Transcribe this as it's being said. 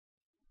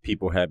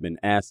People have been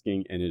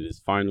asking, and it is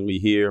finally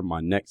here.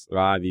 My next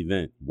live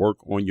event, Work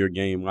on Your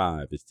Game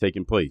Live, is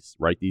taking place.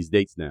 Write these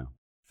dates down.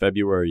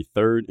 February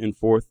 3rd and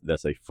 4th,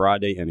 that's a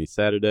Friday and a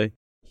Saturday,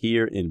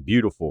 here in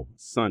beautiful,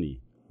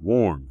 sunny,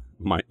 warm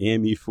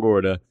Miami,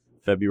 Florida,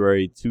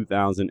 February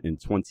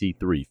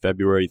 2023,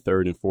 February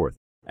 3rd and 4th.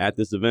 At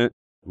this event,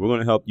 we're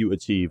going to help you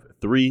achieve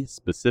 3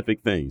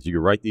 specific things. You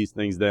can write these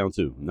things down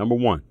too. Number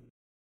 1,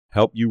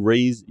 help you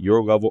raise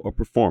your level of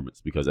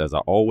performance, because as I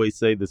always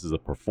say, this is a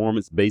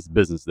performance-based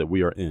business that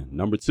we are in.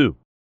 Number 2,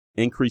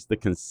 increase the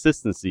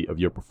consistency of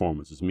your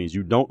performance, which means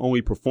you don't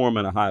only perform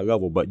at a high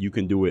level, but you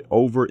can do it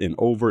over and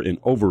over and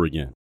over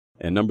again.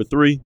 And number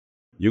 3,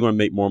 you're going to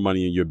make more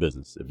money in your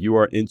business. If you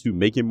are into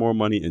making more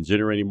money and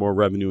generating more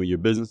revenue in your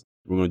business,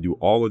 we're going to do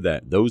all of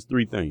that. Those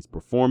 3 things: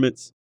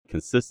 performance,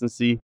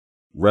 consistency,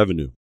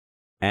 revenue,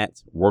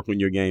 at Work on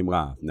Your Game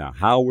Live. Now,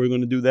 how we're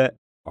going to do that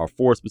are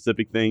 4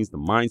 specific things: the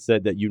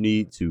mindset that you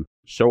need to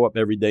show up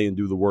every day and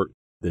do the work,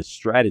 the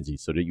strategy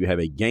so that you have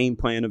a game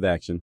plan of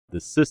action,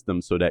 the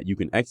system so that you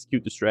can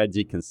execute the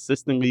strategy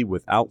consistently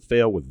without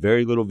fail, with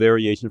very little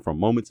variation from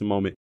moment to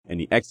moment,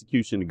 and the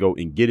execution to go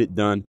and get it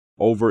done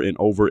over and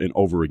over and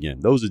over again.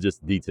 Those are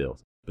just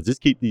details. But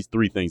just keep these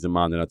 3 things in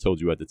mind that I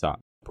told you at the top: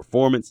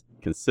 performance,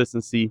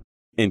 consistency,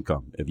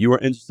 income. If you are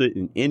interested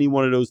in any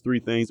one of those 3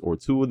 things, or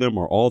 2 of them,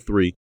 or all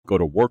 3, go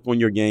to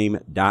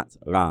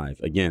workonyourgame.live.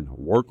 Again,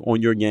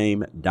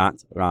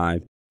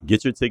 workonyourgame.live.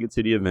 Get your ticket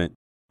to the event.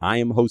 I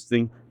am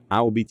hosting.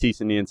 I will be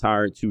teaching the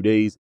entire 2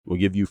 days. We'll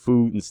give you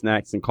food and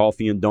snacks and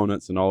coffee and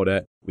donuts and all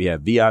that. We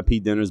have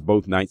VIP dinners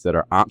both nights that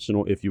are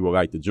optional if you would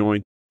like to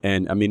join.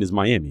 And I mean, it's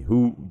Miami.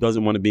 Who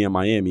doesn't want to be in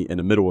Miami in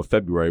the middle of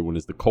February when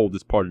it's the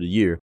coldest part of the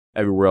year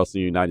everywhere else in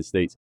the United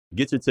States?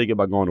 Get your ticket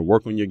by going to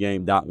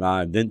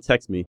workonyourgame.live. Then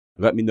text me.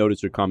 Let me know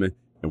that you're coming.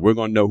 And we're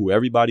going to know who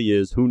everybody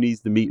is, who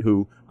needs to meet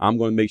who. I'm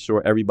going to make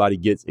sure everybody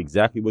gets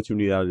exactly what you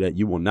need out of that.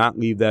 You will not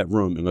leave that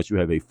room unless you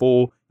have a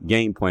full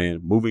game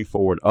plan moving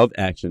forward of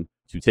action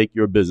to take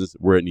your business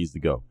where it needs to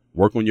go.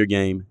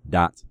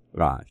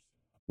 Workonyourgame.live.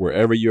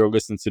 Wherever you're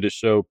listening to this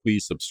show,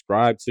 please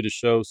subscribe to the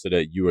show so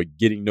that you are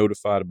getting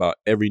notified about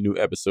every new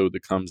episode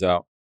that comes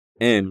out,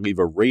 and leave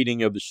a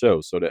rating of the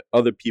show so that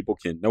other people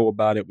can know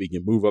about it. We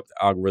can move up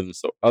the algorithm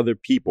so other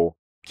people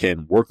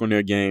can work on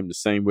their game the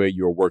same way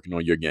you're working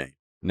on your game.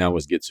 Now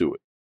let's get to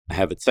it. I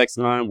have a text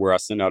line where I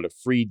send out a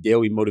free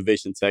daily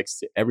motivation text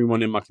to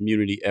everyone in my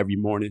community every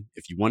morning.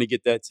 If you want to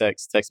get that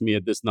text me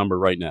at this number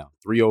right now: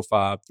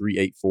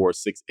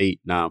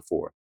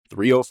 305-384-6894.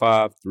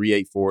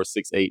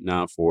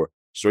 305-384-6894.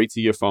 Straight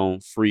to your phone,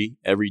 free,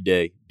 every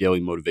day, daily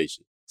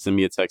motivation. Send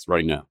me a text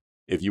right now.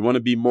 If you want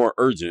to be more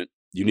urgent,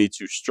 you need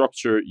to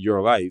structure your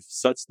life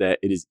such that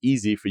it is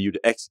easy for you to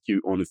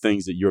execute on the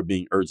things that you're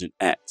being urgent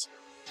at.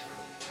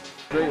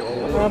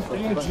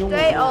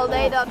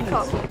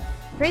 StrayAllDay.com.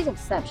 Dre's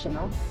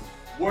exceptional.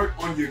 Work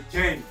on your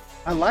game.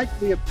 I like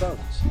the approach.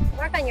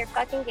 Work on your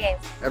fucking game.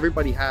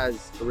 Everybody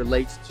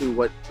relates to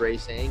what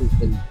Dre's saying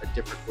in a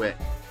different way.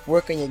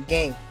 Work on your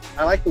game.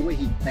 I like the way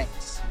he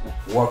thinks.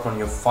 Work on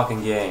your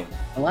fucking game.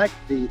 I like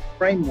the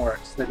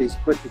frameworks that he's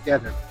put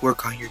together.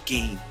 Work on your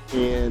game.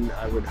 And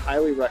I would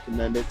highly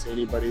recommend it to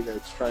anybody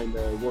that's trying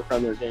to work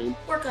on their game.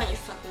 Work on your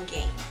fucking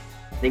game.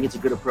 I think it's a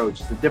good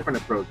approach. It's a different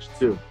approach,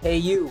 too. Hey,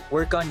 you,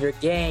 work on your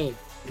game.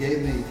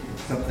 Gave me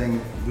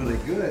something really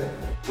good.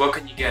 Work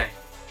on your game.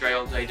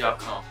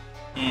 StrayAllDay.com.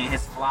 And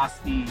his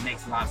philosophy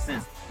makes a lot of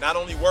sense. Not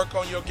only work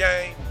on your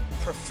game,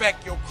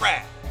 perfect your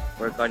craft.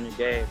 Work on your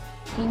game.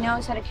 He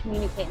knows how to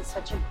communicate in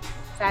such a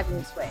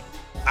fabulous way.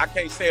 I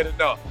can't say it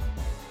enough.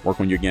 Work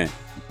on your game.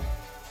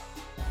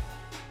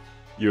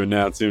 You are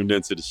now tuned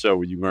into the show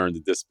where you learn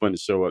the discipline to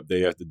show up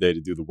day after day to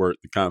do the work,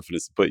 the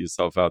confidence to put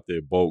yourself out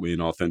there boldly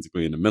and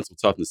authentically, and the mental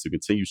toughness to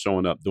continue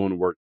showing up, doing the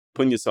work,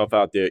 putting yourself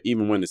out there,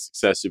 even when the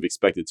success you've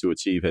expected to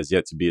achieve has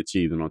yet to be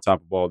achieved. And on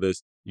top of all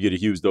this, you get a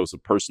huge dose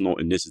of personal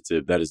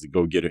initiative. That is the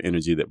go-getter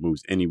energy that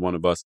moves any one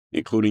of us,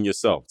 including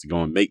yourself, to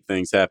go and make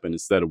things happen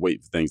instead of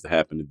waiting for things to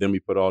happen. And then we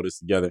put all this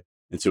together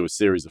into a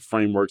series of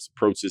frameworks,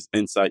 approaches,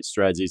 insights,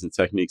 strategies, and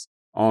techniques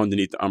all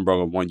underneath the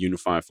umbrella of one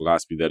unifying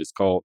philosophy that is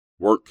called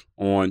Work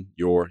on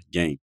Your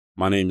Game.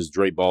 My name is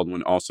Dre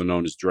Baldwin, also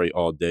known as Dre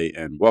All Day,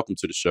 and welcome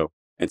to the show.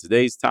 And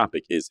today's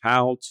topic is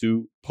how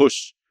to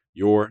push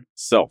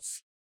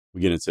yourself.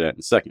 We'll get into that in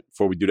a second.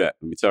 Before we do that,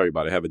 let me tell you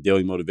about it. I have a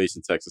daily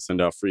motivation text to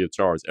send out free of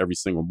charge every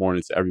single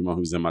morning to everyone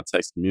who's in my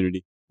text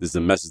community. This is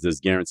a message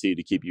that's guaranteed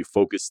to keep you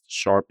focused,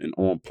 sharp, and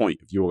on point.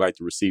 If you would like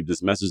to receive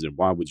this message, and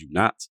why would you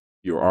not?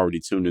 You're already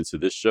tuned into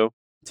this show.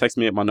 Text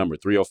me at my number,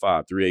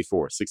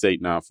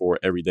 305-384-6894.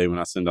 Every day when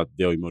I send out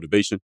the daily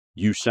motivation,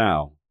 you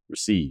shall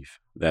receive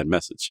that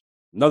message.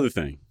 Another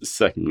thing,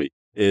 secondly,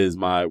 is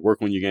my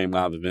Work on Your Game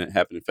live event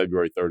happening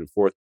February 3rd and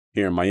 4th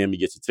here in Miami.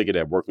 Get your ticket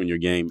at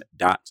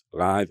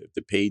workonyourgame.live. If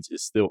the page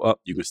is still up,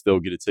 you can still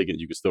get a ticket.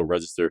 You can still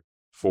register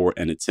for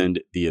and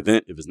attend the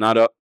event. If it's not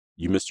up,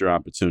 you missed your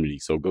opportunity.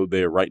 So go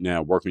there right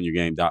now,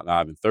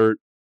 workonyourgame.live. And third,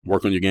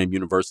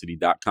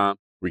 workonyourgameuniversity.com.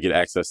 We get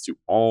access to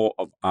all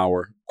of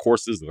our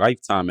courses,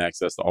 lifetime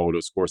access to all of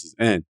those courses.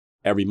 And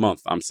Every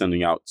month, I'm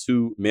sending out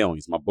 2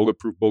 mailings, my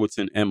Bulletproof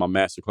Bulletin and my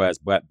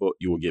Masterclass Black Book.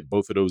 You will get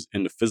both of those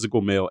in the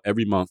physical mail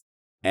every month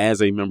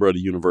as a member of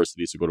the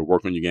university. So go to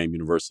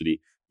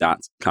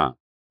workonyourgameuniversity.com.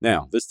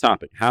 Now, this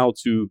topic, how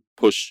to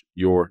push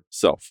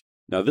yourself.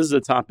 Now, this is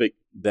a topic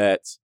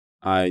that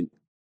I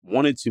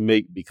wanted to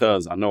make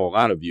because I know a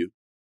lot of you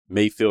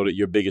may feel that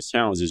your biggest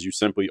challenge is you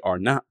simply are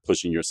not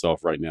pushing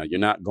yourself right now. You're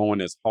not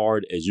going as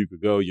hard as you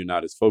could go. You're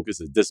not as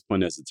focused, as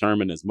disciplined, as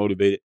determined, as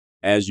motivated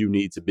as you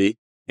need to be.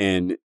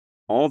 And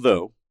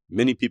although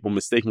many people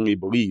mistakenly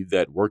believe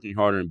that working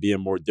harder and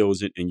being more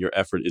diligent in your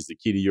effort is the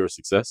key to your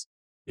success,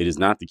 it is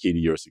not the key to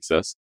your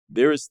success.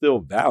 There is still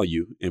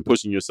value in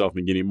pushing yourself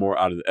and getting more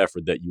out of the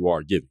effort that you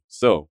are giving.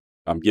 So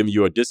I'm giving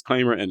you a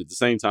disclaimer, and at the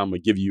same time, I'm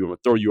going to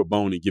throw you a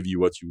bone and give you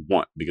what you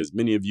want, because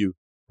many of you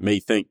may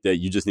think that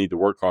you just need to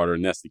work harder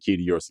and that's the key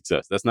to your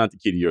success. That's not the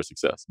key to your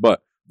success,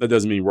 but that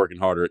doesn't mean working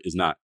harder is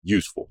not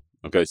useful.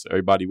 Okay, so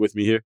everybody with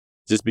me here?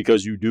 Just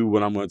because you do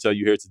what I'm going to tell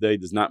you here today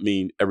does not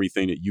mean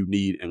everything that you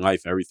need in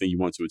life, everything you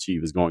want to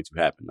achieve is going to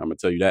happen. I'm going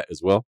to tell you that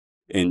as well.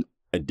 In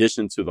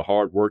addition to the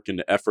hard work and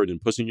the effort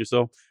and pushing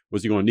yourself,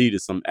 what you're going to need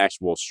is some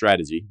actual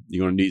strategy.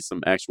 You're going to need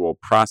some actual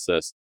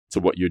process to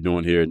what you're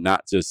doing here,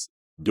 not just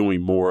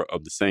doing more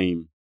of the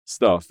same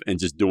stuff and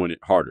just doing it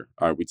harder.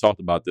 All right, we talked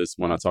about this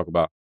when I talk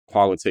about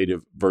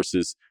qualitative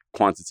versus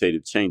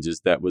quantitative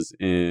changes. That was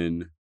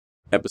in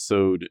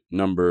episode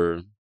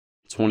number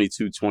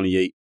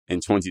 2228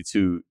 and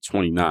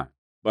 2229.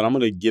 But I'm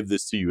going to give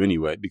this to you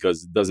anyway,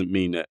 because it doesn't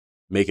mean that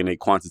making a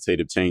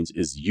quantitative change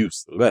is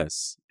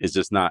useless. It's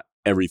just not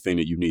everything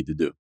that you need to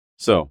do.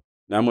 So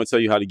now I'm going to tell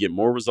you how to get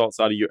more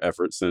results out of your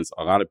effort, since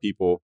a lot of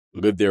people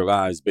live their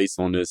lives based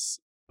on this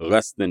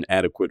less than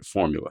adequate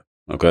formula.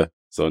 Okay.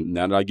 So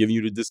now that I give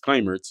you the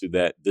disclaimer to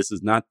that, this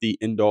is not the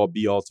end all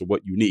be all to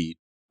what you need,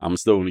 I'm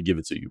still going to give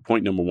it to you.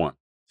 Point number 1.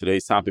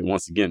 Today's topic,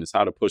 once again, is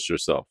how to push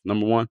yourself.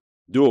 Number 1,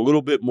 do a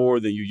little bit more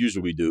than you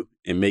usually do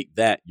and make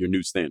that your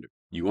new standard.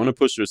 You want to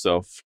push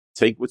yourself.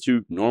 Take what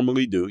you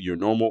normally do, your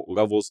normal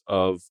levels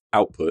of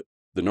output,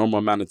 the normal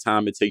amount of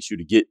time it takes you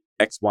to get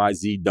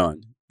XYZ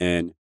done,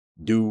 and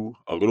do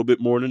a little bit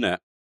more than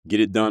that. Get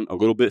it done a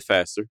little bit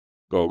faster,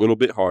 go a little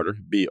bit harder,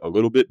 be a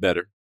little bit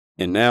better.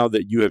 And now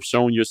that you have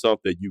shown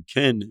yourself that you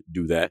can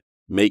do that,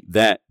 make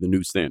that the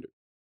new standard.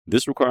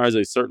 This requires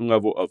a certain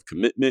level of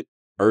commitment,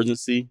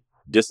 urgency,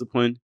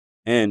 discipline,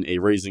 and a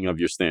raising of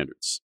your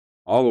standards,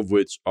 all of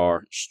which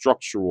are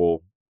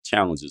structural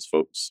challenges,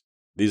 folks.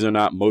 These are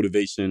not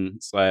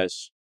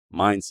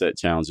motivation/mindset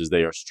challenges.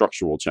 They are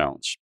structural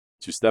challenge.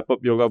 To step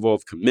up your level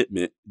of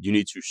commitment, you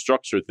need to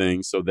structure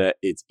things so that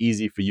it's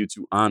easy for you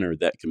to honor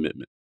that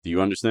commitment. Do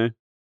you understand?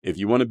 If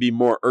you want to be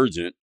more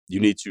urgent, you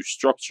need to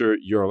structure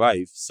your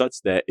life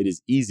such that it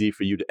is easy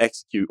for you to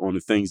execute on the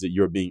things that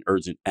you're being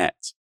urgent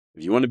at.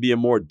 If you want to be a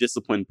more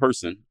disciplined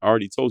person, I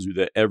already told you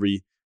that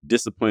every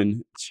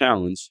discipline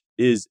challenge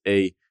is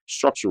a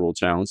structural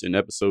challenge in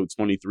episode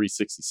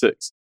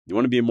 2366. You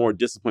want to be a more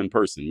disciplined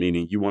person,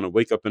 meaning you want to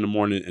wake up in the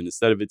morning and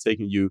instead of it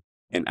taking you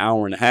an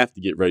hour and a half to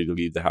get ready to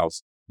leave the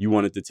house, you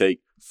want it to take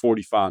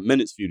 45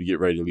 minutes for you to get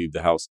ready to leave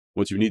the house.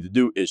 What you need to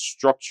do is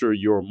structure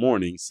your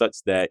morning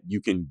such that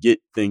you can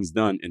get things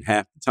done in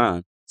half the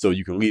time so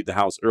you can leave the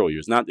house earlier.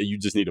 It's not that you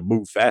just need to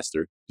move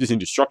faster. You just need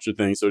to structure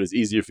things so that it's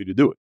easier for you to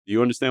do it. Do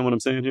you understand what I'm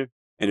saying here?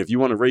 And if you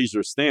want to raise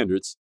your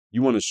standards,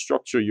 you want to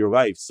structure your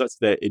life such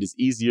that it is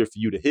easier for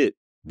you to hit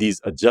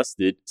these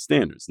adjusted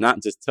standards,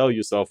 not just tell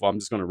yourself, I'm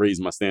just going to raise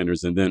my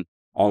standards and then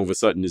all of a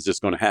sudden it's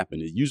just going to happen.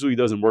 It usually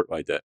doesn't work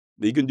like that.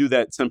 You can do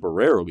that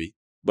temporarily,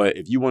 but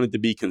if you want it to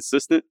be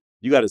consistent,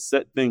 you got to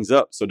set things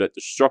up so that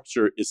the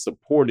structure is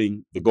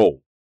supporting the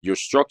goal. Your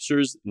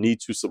structures need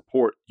to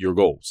support your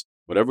goals.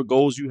 Whatever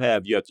goals you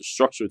have to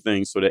structure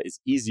things so that it's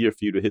easier for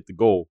you to hit the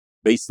goal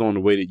based on the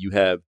way that you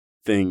have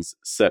things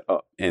set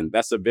up. And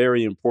that's a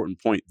very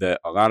important point that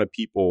a lot of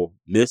people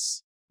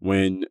miss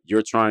when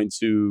you're trying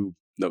to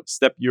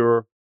step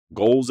your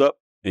goals up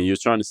and you're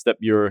trying to step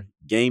your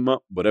game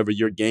up, whatever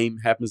your game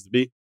happens to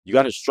be. You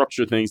got to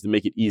structure things to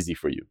make it easy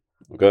for you.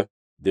 Okay.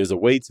 There's a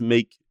way to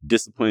make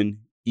discipline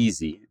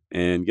easy.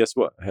 And guess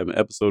what? I have an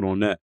episode on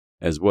that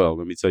as well.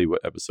 Let me tell you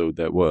what episode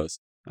that was.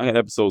 I got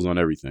episodes on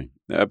everything.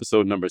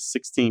 Episode number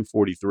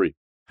 1643,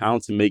 how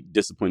to make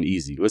discipline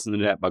easy. Listen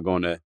to that by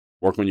going to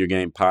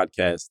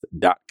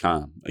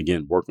workonyourgamepodcast.com.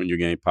 Again,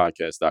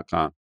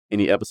 workonyourgamepodcast.com.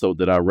 Any episode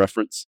that I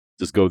reference,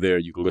 just go there.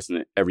 You can listen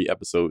to every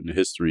episode in the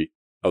history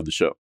of the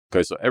show.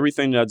 Okay, so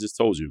everything that I just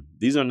told you,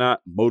 these are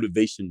not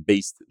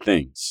motivation-based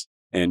things.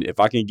 And if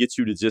I can get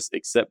you to just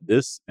accept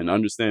this and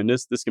understand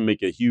this can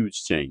make a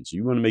huge change.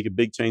 You want to make a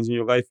big change in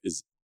your life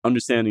is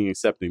understanding and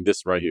accepting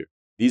this right here.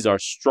 These are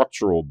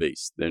structural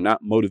based. They're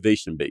not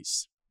motivation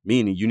based,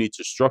 meaning you need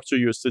to structure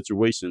your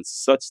situations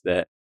such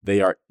that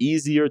they are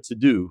easier to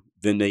do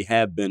than they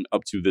have been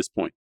up to this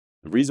point.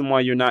 The reason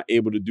why you're not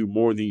able to do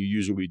more than you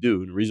usually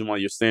do, and the reason why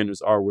your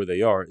standards are where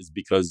they are, is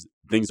because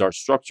things are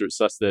structured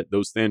such that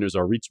those standards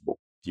are reachable.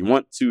 If you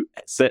want to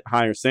set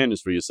higher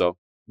standards for yourself,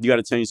 you got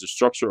to change the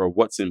structure of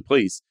what's in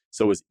place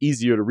so it's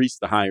easier to reach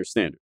the higher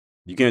standard.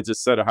 You can't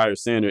just set a higher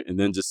standard and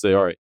then just say,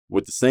 all right,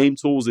 with the same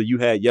tools that you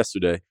had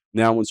yesterday.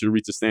 Now I want you to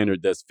reach a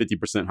standard that's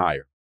 50%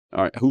 higher.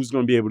 All right, who's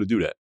going to be able to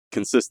do that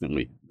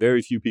consistently?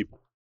 Very few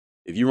people.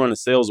 If you run a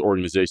sales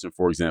organization,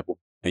 for example,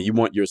 and you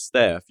want your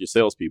staff, your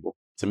salespeople,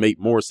 to make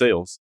more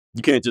sales,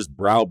 you can't just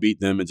browbeat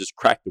them and just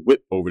crack the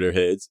whip over their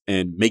heads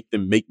and make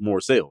them make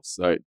more sales.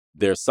 Right?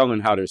 They're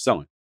selling how they're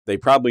selling. They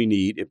probably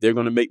need, if they're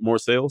going to make more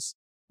sales,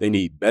 they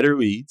need better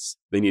leads,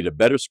 they need a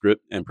better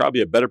script, and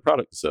probably a better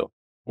product to sell.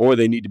 Or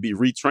they need to be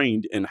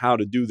retrained in how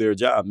to do their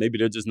job. Maybe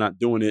they're just not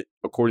doing it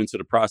according to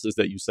the process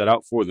that you set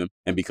out for them.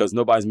 And because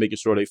nobody's making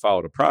sure they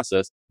follow the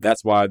process,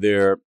 that's why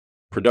their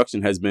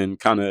production has been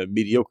kind of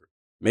mediocre.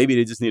 Maybe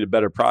they just need a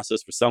better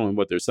process for selling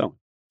what they're selling.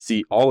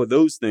 See, all of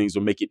those things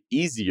will make it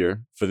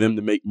easier for them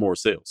to make more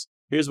sales.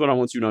 Here's what I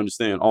want you to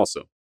understand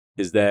also,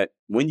 is that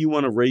when you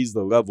want to raise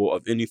the level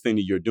of anything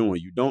that you're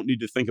doing, you don't need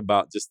to think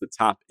about just the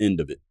top end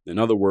of it. In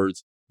other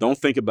words, don't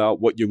think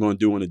about what you're going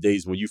to do on the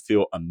days when you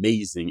feel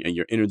amazing and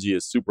your energy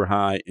is super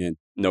high and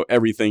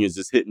everything is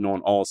just hitting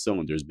on all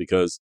cylinders,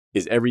 because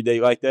is every day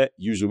like that?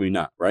 Usually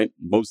not, right?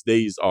 Most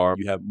days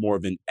you have more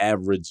of an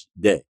average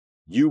day.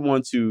 You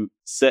want to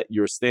set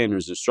your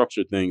standards and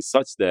structure things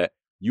such that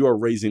you are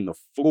raising the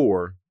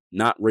floor,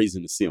 not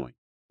raising the ceiling.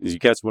 Did you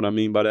catch what I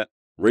mean by that?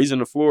 Raising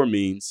the floor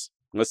means,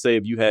 let's say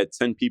if you had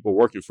 10 people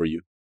working for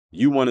you,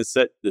 you want to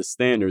set the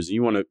standards and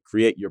you want to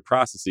create your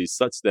processes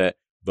such that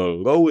the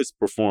lowest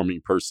performing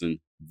person,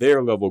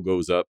 their level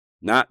goes up,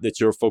 not that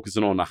you're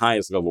focusing on the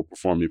highest level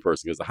performing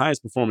person, because the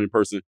highest performing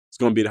person is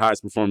going to be the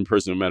highest performing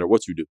person no matter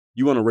what you do.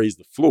 You want to raise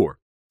the floor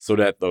so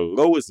that the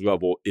lowest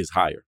level is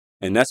higher.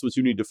 And that's what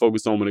you need to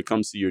focus on when it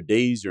comes to your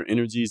days, your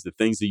energies, the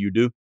things that you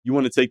do. You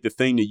want to take the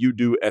thing that you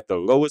do at the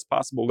lowest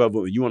possible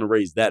level and you want to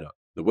raise that up.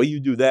 The way you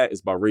do that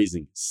is by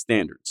raising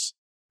standards.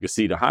 You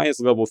see, the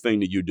highest level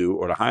thing that you do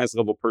or the highest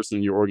level person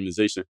in your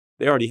organization,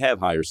 they already have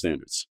higher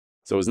standards.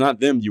 So it's not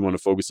them you want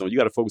to focus on. You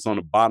got to focus on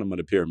the bottom of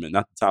the pyramid,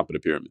 not the top of the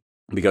pyramid.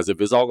 Because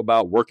if it's all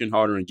about working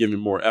harder and giving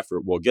more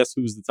effort, well, guess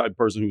who's the type of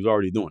person who's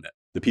already doing that?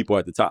 The people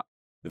at the top.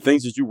 The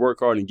things that you work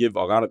hard and give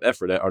a lot of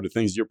effort at are the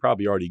things you're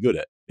probably already good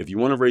at. If you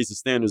want to raise the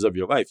standards of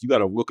your life, you got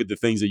to look at the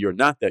things that you're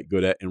not that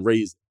good at and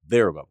raise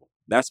their level.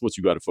 That's what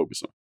you got to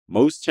focus on.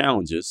 Most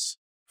challenges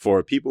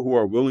for people who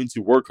are willing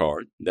to work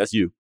hard, that's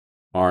you,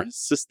 are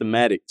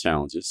systematic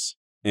challenges.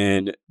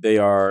 And they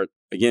are,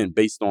 again,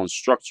 based on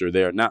structure.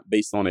 They are not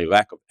based on a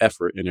lack of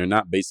effort, and they're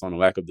not based on a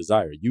lack of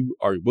desire. You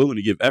are willing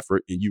to give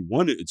effort and you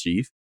want to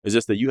achieve. It's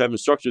just that you haven't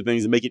structured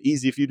things and make it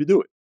easy for you to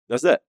do it.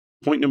 That's that.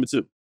 Point number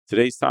 2.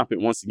 Today's topic,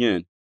 once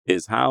again,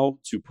 is how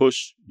to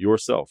push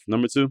yourself.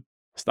 Number 2,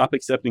 stop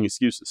accepting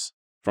excuses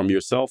from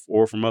yourself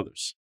or from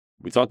others.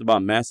 We talked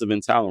about massive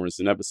intolerance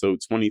in episode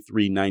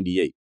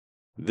 2398.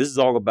 This is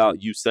all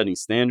about you setting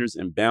standards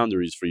and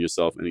boundaries for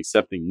yourself and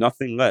accepting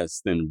nothing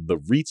less than the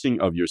reaching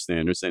of your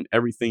standards and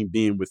everything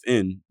being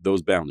within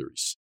those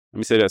boundaries. Let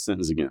me say that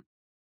sentence again.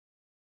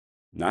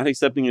 Not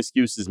accepting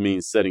excuses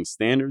means setting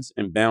standards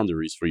and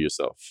boundaries for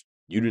yourself.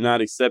 You do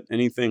not accept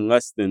anything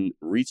less than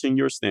reaching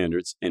your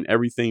standards and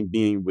everything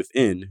being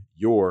within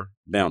your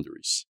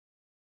boundaries.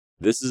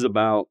 This is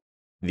about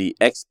the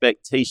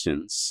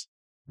expectations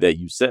that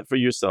you set for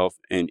yourself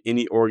and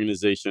any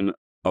organization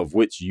of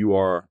which you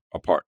are a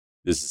part.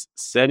 This is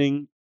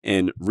setting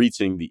and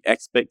reaching the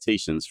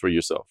expectations for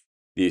yourself.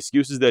 The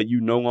excuses that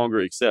you no longer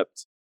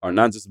accept are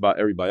not just about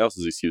everybody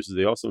else's excuses.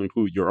 They also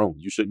include your own.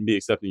 You shouldn't be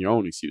accepting your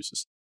own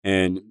excuses.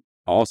 And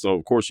also,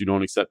 of course, you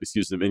don't accept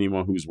excuses of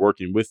anyone who's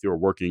working with you or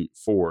working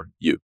for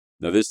you.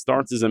 Now, this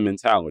starts as a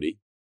mentality,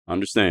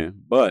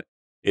 understand, but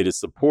it is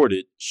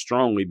supported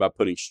strongly by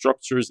putting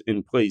structures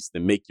in place that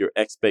make your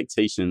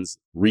expectations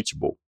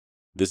reachable.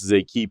 This is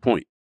a key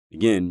point.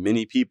 Again,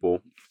 many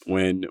people,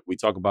 when we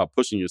talk about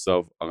pushing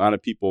yourself, a lot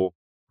of people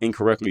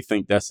incorrectly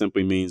think that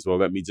simply means, well,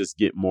 let me just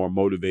get more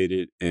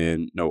motivated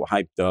and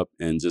hyped up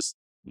and just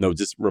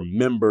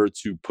remember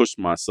to push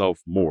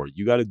myself more.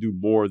 You got to do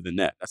more than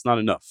that. That's not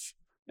enough,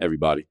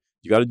 everybody.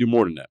 You got to do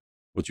more than that.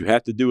 What you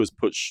have to do is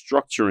put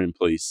structure in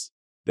place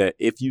that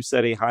if you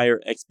set a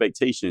higher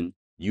expectation,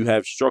 you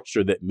have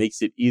structure that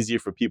makes it easier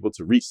for people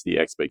to reach the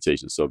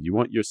expectation. So if you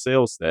want your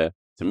sales staff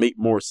to make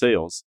more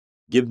sales,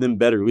 give them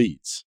better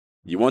leads.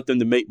 You want them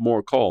to make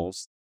more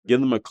calls, give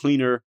them a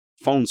cleaner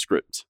phone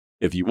script.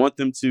 If you want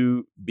them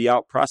to be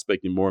out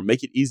prospecting more,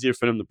 make it easier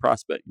for them to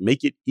prospect.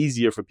 Make it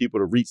easier for people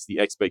to reach the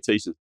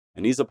expectations.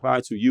 And these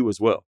apply to you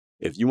as well.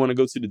 If you want to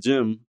go to the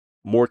gym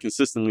more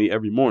consistently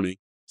every morning,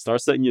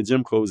 start setting your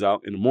gym clothes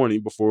out in the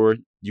morning before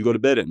you go to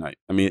bed at night.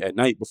 At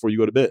night before you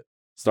go to bed.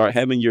 Start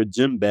having your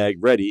gym bag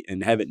ready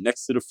and have it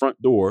next to the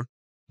front door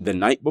the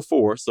night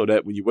before so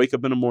that when you wake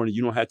up in the morning,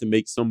 you don't have to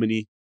make so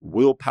many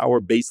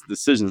willpower-based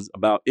decisions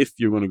about if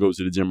you're going to go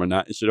to the gym or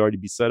not. It should already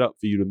be set up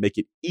for you to make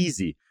it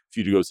easy for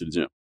you to go to the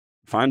gym.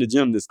 Find a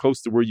gym that's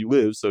close to where you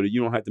live so that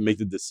you don't have to make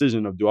the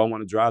decision of, do I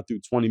want to drive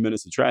through 20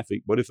 minutes of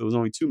traffic? What if it was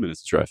only 2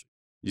 minutes of traffic?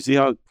 You see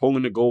how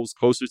pulling the goals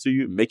closer to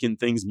you, making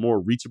things more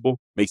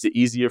reachable, makes it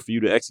easier for you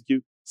to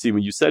execute? See,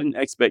 when you set an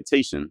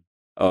expectation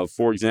of,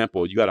 for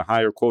example, you got a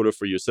higher quota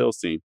for your sales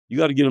team, you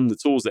got to give them the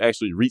tools to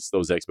actually reach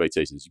those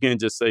expectations. You can't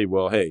just say,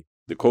 well, hey,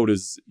 The quote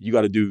is, you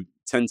got to do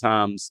 10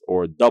 times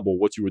or double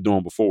what you were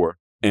doing before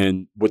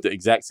and with the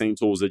exact same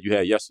tools that you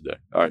had yesterday.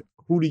 All right.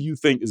 Who do you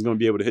think is going to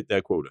be able to hit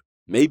that quota?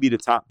 Maybe the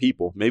top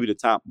people, maybe the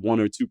top 1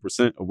 or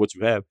 2% of what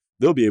you have,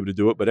 they'll be able to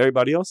do it. But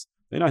everybody else,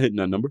 they're not hitting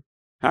that number.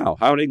 How?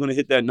 How are they going to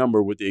hit that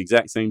number with the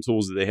exact same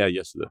tools that they had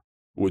yesterday?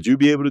 Would you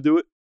be able to do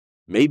it?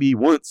 Maybe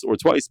once or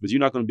twice, but you're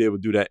not going to be able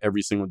to do that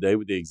every single day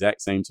with the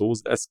exact same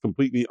tools. That's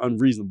completely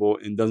unreasonable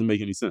and doesn't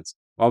make any sense.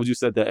 Why would you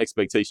set that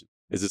expectation?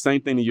 It's the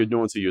same thing that you're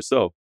doing to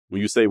yourself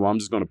when you say, well, I'm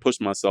just going to push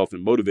myself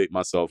and motivate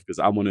myself because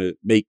I want to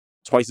make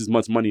twice as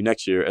much money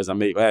next year as I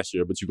made last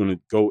year, but you're going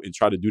to go and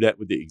try to do that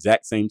with the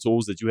exact same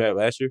tools that you had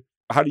last year.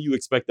 How do you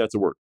expect that to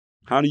work?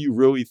 How do you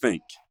really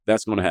think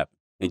that's going to happen?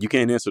 And you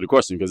can't answer the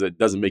question because it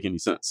doesn't make any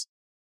sense.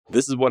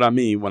 This is what I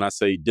mean when I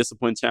say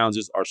discipline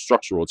challenges are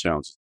structural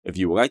challenges. If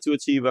you would like to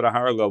achieve at a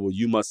higher level,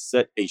 you must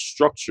set a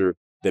structure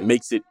that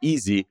makes it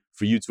easy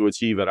for you to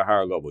achieve at a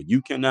higher level.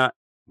 You cannot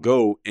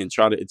go and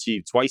try to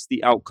achieve twice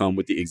the outcome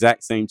with the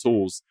exact same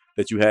tools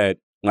that you had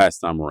last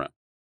time around.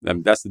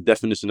 That's the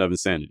definition of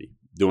insanity.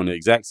 Doing the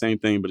exact same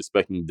thing but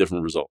expecting a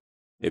different result.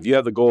 If you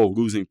have the goal of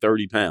losing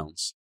 30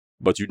 pounds,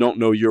 but you don't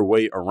know your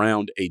way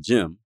around a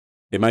gym,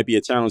 it might be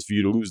a challenge for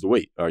you to lose the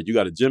weight. Or you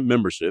got a gym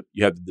membership,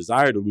 you have the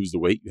desire to lose the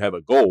weight, you have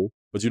a goal,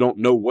 but you don't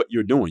know what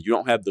you're doing. You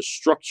don't have the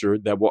structure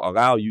that will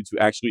allow you to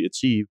actually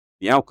achieve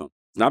the outcome.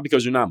 It's not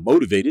because you're not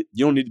motivated.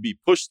 You don't need to be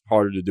pushed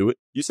harder to do it.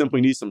 You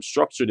simply need some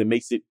structure that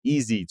makes it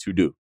easy to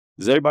do.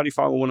 Does everybody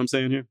follow what I'm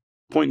saying here?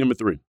 Point number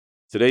 3.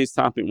 Today's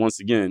topic, once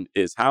again,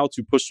 is how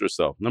to push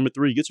yourself. Number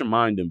 3, get your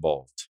mind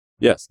involved.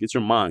 Yes, get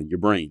your mind, your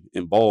brain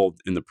involved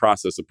in the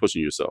process of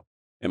pushing yourself.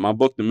 In my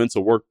book, The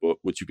Mental Workbook,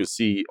 which you can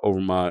see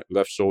over my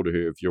left shoulder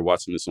here if you're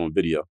watching this on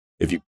video.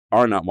 If you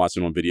are not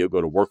watching on video,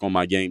 go to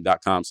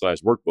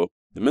workonmygame.com/workbook.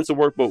 The Mental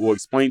Workbook will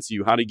explain to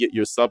you how to get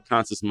your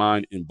subconscious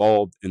mind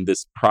involved in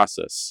this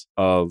process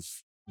of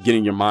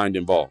getting your mind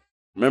involved.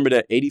 Remember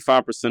that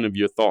 85% of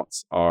your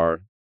thoughts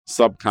are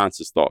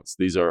subconscious thoughts.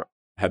 These are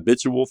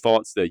habitual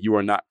thoughts that you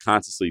are not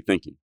consciously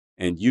thinking.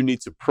 And you need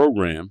to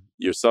program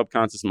your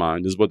subconscious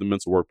mind. This is what the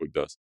Mental Workbook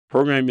does.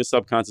 Program your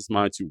subconscious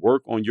mind to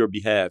work on your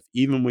behalf,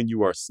 even when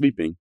you are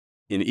sleeping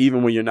and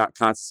even when you're not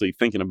consciously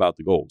thinking about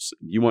the goals.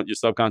 You want your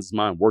subconscious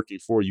mind working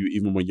for you,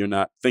 even when you're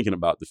not thinking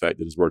about the fact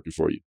that it's working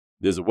for you.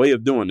 There's a way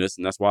of doing this,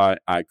 and that's why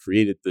I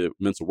created the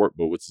Mental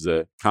Workbook, which is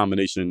a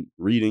combination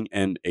reading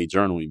and a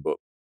journaling book.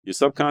 Your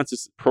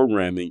subconscious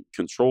programming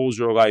controls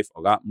your life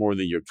a lot more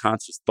than your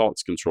conscious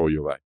thoughts control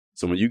your life.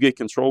 So when you get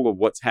control of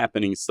what's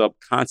happening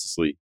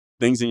subconsciously,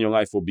 things in your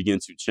life will begin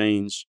to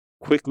change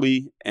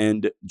quickly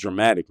and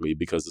dramatically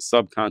because the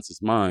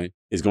subconscious mind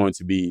is going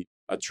to be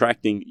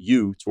attracting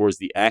you towards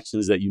the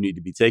actions that you need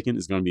to be taking.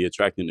 It's going to be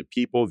attracting the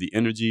people, the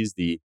energies,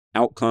 the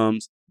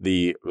outcomes,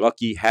 the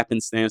lucky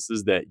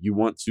happenstances that you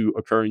want to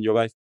occur in your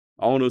life.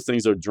 All of those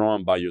things are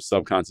drawn by your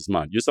subconscious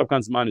mind. Your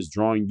subconscious mind is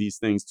drawing these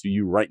things to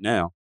you right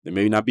now. They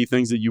may not be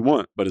things that you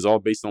want, but it's all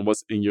based on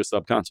what's in your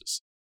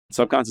subconscious.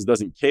 Subconscious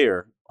doesn't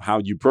care how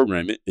you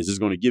program it. It's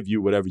just going to give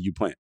you whatever you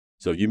plan.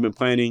 So if you've been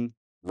planning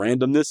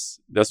randomness,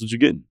 that's what you're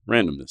getting,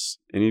 randomness.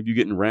 Any of you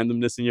getting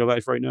randomness in your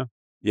life right now?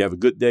 You have a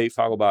good day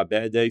followed by a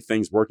bad day,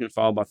 things working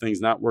followed by things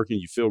not working.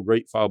 You feel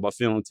great followed by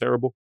feeling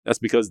terrible. That's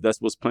because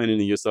that's what's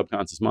planning in your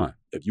subconscious mind.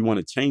 If you want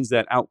to change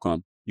that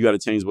outcome, you got to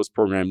change what's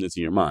programmed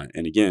into your mind.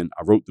 And again,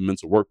 I wrote the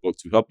Mental Workbook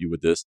to help you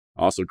with this.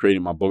 I also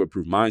created my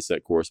Bulletproof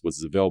Mindset course, which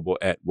is available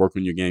at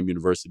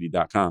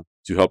workonyourgameuniversity.com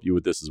to help you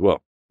with this as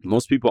well.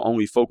 Most people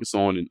only focus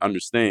on and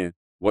understand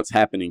what's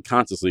happening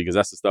consciously because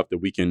that's the stuff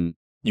that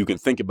you can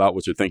think about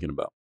what you're thinking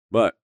about.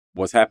 But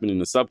what's happening in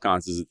the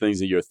subconscious is the things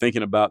that you're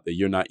thinking about that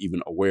you're not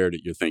even aware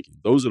that you're thinking.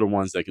 Those are the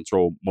ones that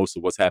control most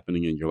of what's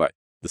happening in your life.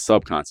 The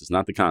subconscious,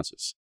 not the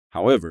conscious.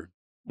 However,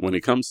 when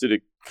it comes to the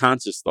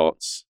conscious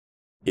thoughts,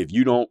 if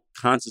you don't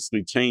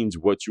consciously change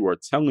what you are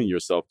telling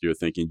yourself you're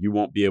thinking, you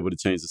won't be able to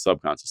change the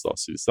subconscious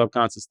thoughts. So the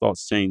subconscious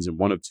thoughts change in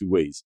one of two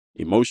ways: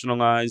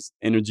 emotionalized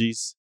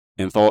energies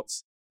and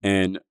thoughts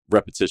and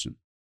repetition.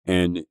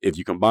 And if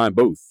you combine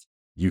both,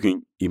 you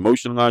can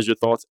emotionalize your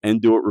thoughts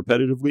and do it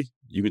repetitively.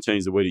 You can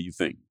change the way that you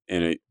think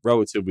in a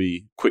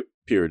relatively quick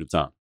period of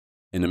time.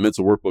 And the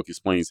Mental Workbook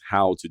explains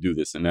how to do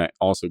this. And I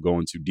also go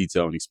into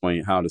detail and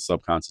explain how the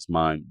subconscious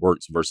mind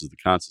works versus the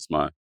conscious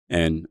mind,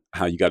 and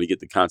how you got to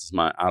get the conscious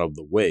mind out of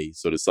the way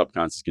so the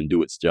subconscious can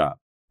do its job.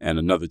 And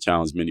another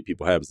challenge many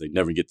people have is they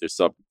never get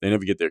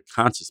their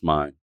conscious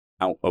mind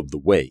out of the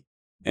way.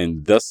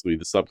 And thusly,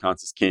 the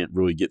subconscious can't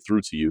really get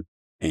through to you,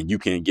 and you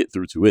can't get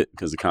through to it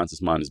because the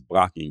conscious mind is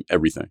blocking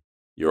everything.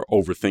 You're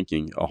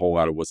overthinking a whole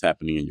lot of what's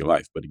happening in your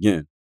life. But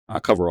again, I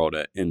cover all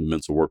that in the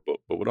Mental Workbook.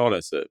 But with all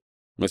that said,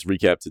 let's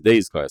recap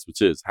today's class,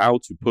 which is how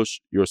to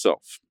push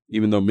yourself.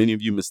 Even though many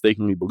of you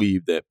mistakenly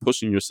believe that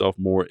pushing yourself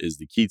more is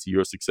the key to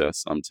your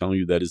success, I'm telling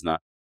you that is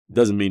not. It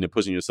doesn't mean that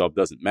pushing yourself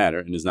doesn't matter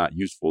and is not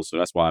useful. So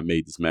that's why I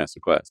made this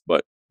masterclass.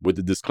 But with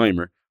the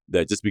disclaimer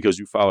that just because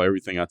you follow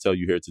everything I tell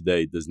you here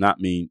today does not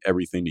mean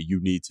everything that you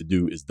need to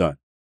do is done.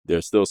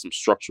 There's still some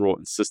structural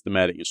and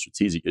systematic and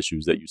strategic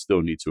issues that you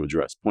still need to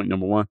address. Point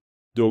number 1,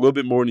 Do a little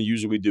bit more than you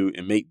usually do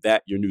and make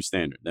that your new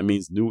standard. That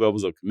means new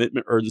levels of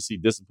commitment, urgency,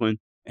 discipline,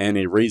 and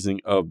a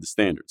raising of the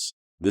standards.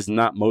 This is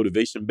not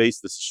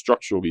motivation-based. This is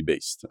structurally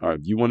based. All right,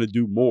 if you want to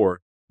do more,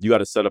 you got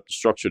to set up the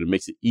structure that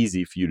makes it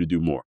easy for you to do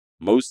more.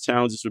 Most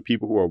challenges for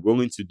people who are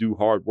willing to do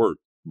hard work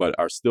but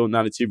are still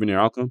not achieving their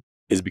outcome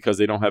is because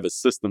they don't have a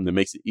system that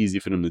makes it easy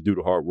for them to do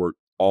the hard work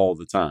all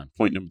the time.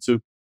 Point number 2,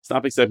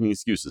 stop accepting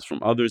excuses from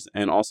others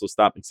and also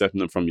stop accepting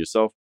them from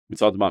yourself. We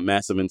talked about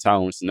massive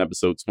intolerance in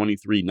episode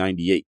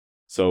 2398.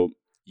 So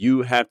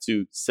you have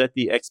to set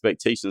the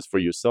expectations for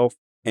yourself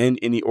and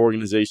any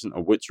organization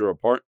of which you're a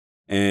part.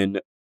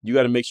 And you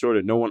got to make sure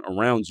that no one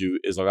around you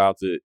is allowed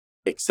to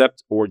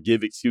accept or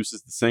give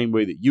excuses the same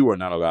way that you are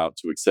not allowed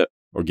to accept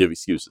or give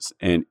excuses.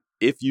 And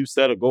if you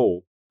set a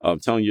goal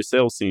of telling your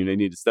sales team they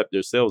need to step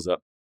their sales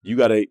up, you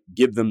got to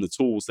give them the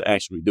tools to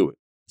actually do it.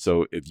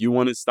 So if you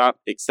want to stop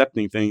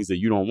accepting things that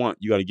you don't want,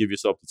 you got to give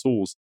yourself the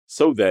tools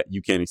so that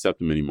you can't accept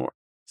them anymore.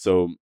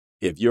 So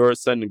if you're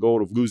setting a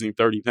goal of losing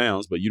 30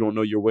 pounds, but you don't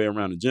know your way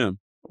around the gym,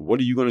 what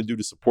are you going to do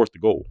to support the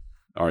goal?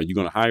 Are you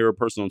going to hire a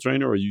personal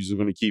trainer, or are you just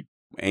going to keep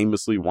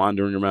aimlessly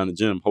wandering around the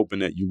gym hoping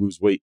that you lose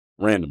weight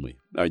randomly?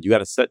 You got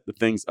to set the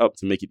things up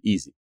to make it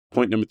easy.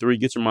 Point number 3,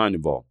 get your mind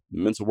involved.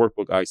 The mental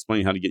workbook, I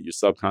explain how to get your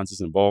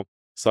subconscious involved.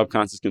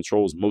 Subconscious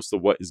controls most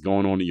of what is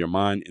going on in your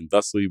mind, and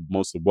thusly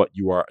most of what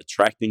you are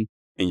attracting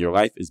in your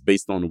life is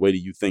based on the way that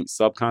you think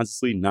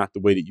subconsciously, not the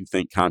way that you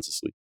think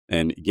consciously.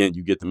 And again,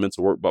 you get the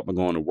mental workbook by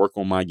going to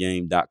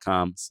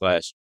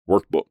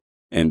workonmygame.com/workbook.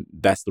 And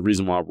that's the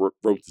reason why I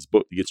wrote this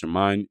book, to get your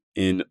mind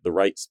in the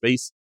right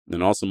space.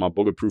 And also my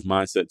Bulletproof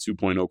Mindset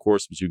 2.0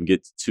 course, which you can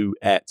get to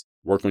at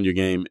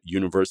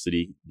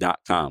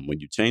workonyourgameuniversity.com. When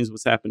you change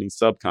what's happening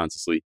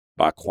subconsciously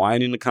by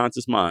quieting the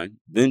conscious mind,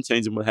 then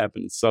changing what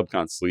happens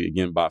subconsciously,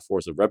 again, by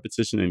force of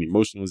repetition and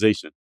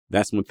emotionalization,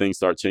 that's when things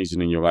start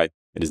changing in your life.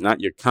 It is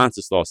not your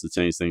conscious thoughts that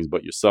change things,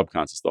 but your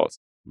subconscious thoughts.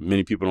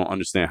 Many people don't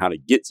understand how to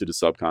get to the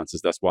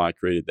subconscious. That's why I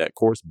created that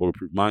course,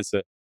 Bulletproof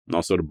Mindset, and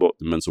also the book,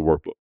 The Mental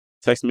Workbook.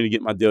 Text me to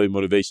get my daily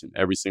motivation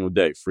every single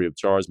day, free of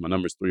charge. My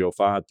number is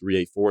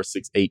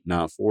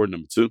 305-384-6894.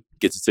 Number 2,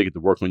 get your ticket to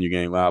Work On Your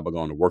Game Live by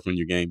going to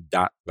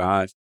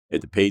workonyourgame.live.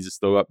 If the page is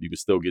still up, you can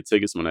still get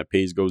tickets. When that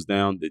page goes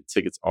down, the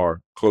tickets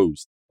are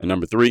closed. And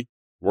number 3,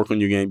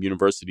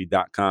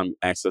 workonyourgameuniversity.com,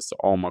 access to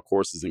all my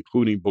courses,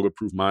 including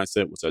Bulletproof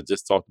Mindset, which I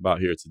just talked about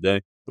here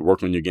today, the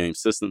Work On Your Game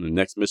system, the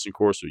Next Mission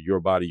course, or Your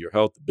Body, Your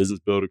Health, the Business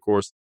Builder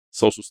course,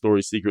 Social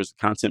Story Secrets,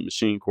 Content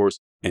Machine course,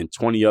 and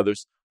 20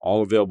 others,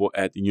 all available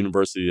at the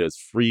university.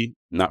 That's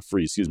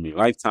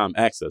lifetime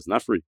access,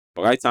 not free,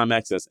 but lifetime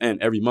access.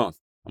 And every month,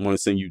 I'm going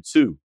to send you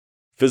 2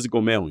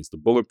 physical mailings, the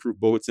Bulletproof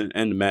Bulletin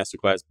and the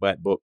Masterclass Black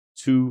Book,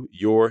 to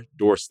your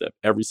doorstep.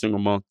 Every single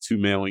month, 2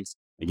 mailings.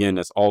 Again,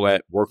 that's all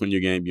at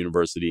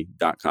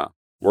workonyourgameuniversity.com.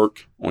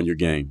 Work on your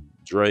game.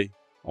 Dre,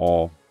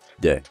 all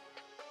day.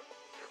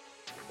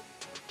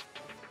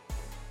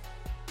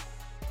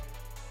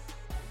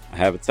 I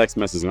have a text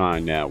message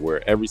line now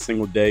where every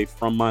single day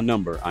from my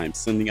number, I am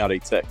sending out a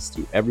text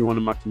to everyone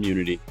in my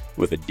community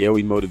with a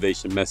daily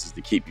motivation message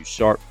to keep you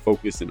sharp,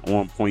 focused, and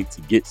on point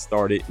to get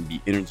started and be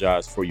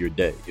energized for your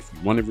day. If you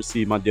want to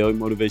receive my daily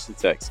motivation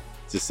text,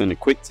 just send a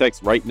quick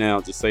text right now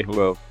to say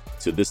hello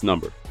to this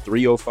number,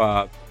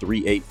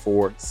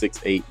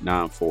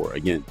 305-384-6894.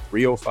 Again,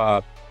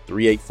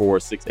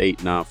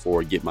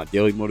 305-384-6894. Get my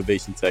daily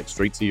motivation text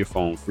straight to your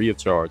phone, free of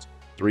charge,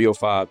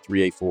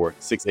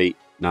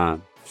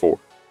 305-384-6894.